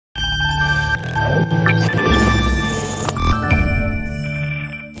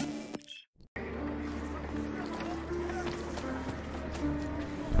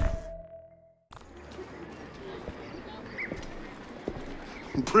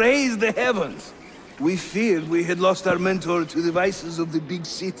Praise the heavens! We feared we had lost our mentor to the vices of the big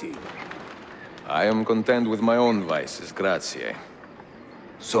city. I am content with my own vices, grazie.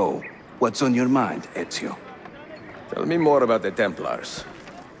 So, what's on your mind, Ezio? Tell me more about the Templars.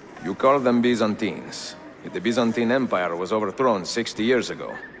 You call them Byzantines. Yet the Byzantine Empire was overthrown 60 years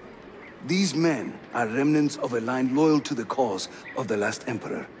ago. These men are remnants of a line loyal to the cause of the last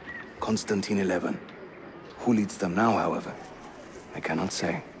emperor, Constantine XI. Who leads them now, however? I cannot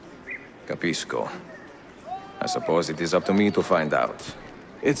say. Capisco. I suppose it is up to me to find out.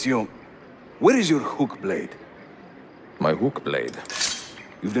 Ezio, where is your hook blade? My hook blade?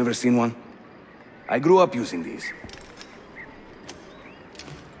 You've never seen one? I grew up using these.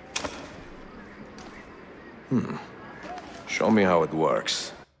 Show me how it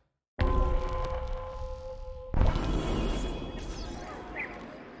works.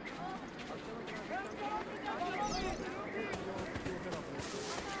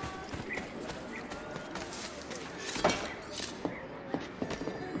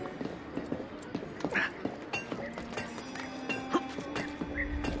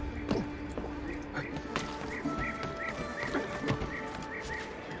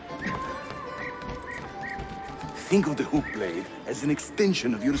 Think of the hook blade as an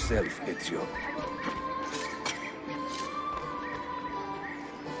extension of yourself, Ezio.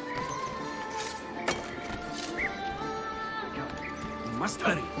 You must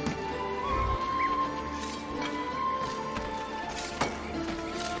hurry.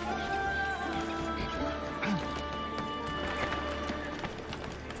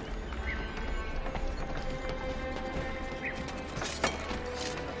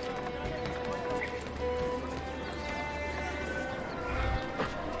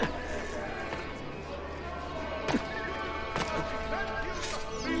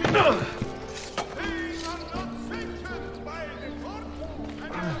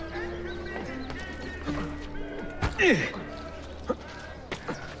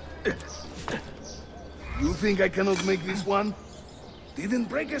 You think I cannot make this one? Didn't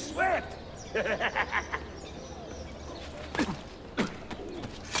break a sweat!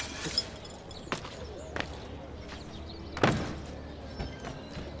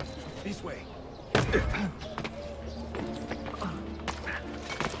 This way.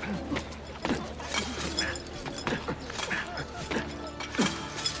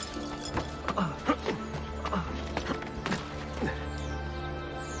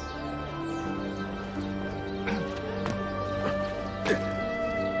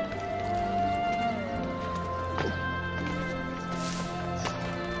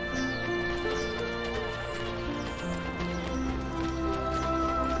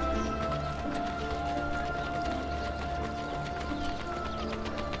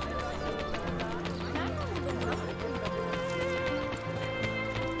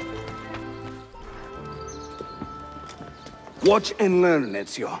 Watch and learn,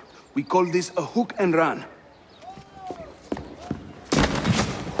 Ezio. We call this a hook and run.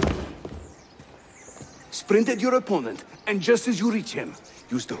 Sprint at your opponent, and just as you reach him,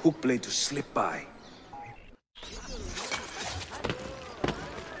 use the hook blade to slip by.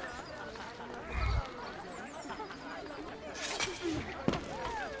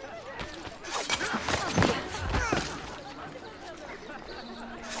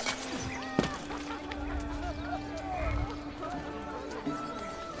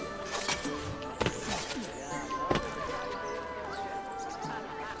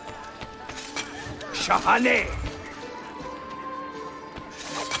 Shahane!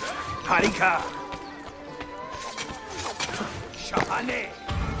 Harika! Shahane!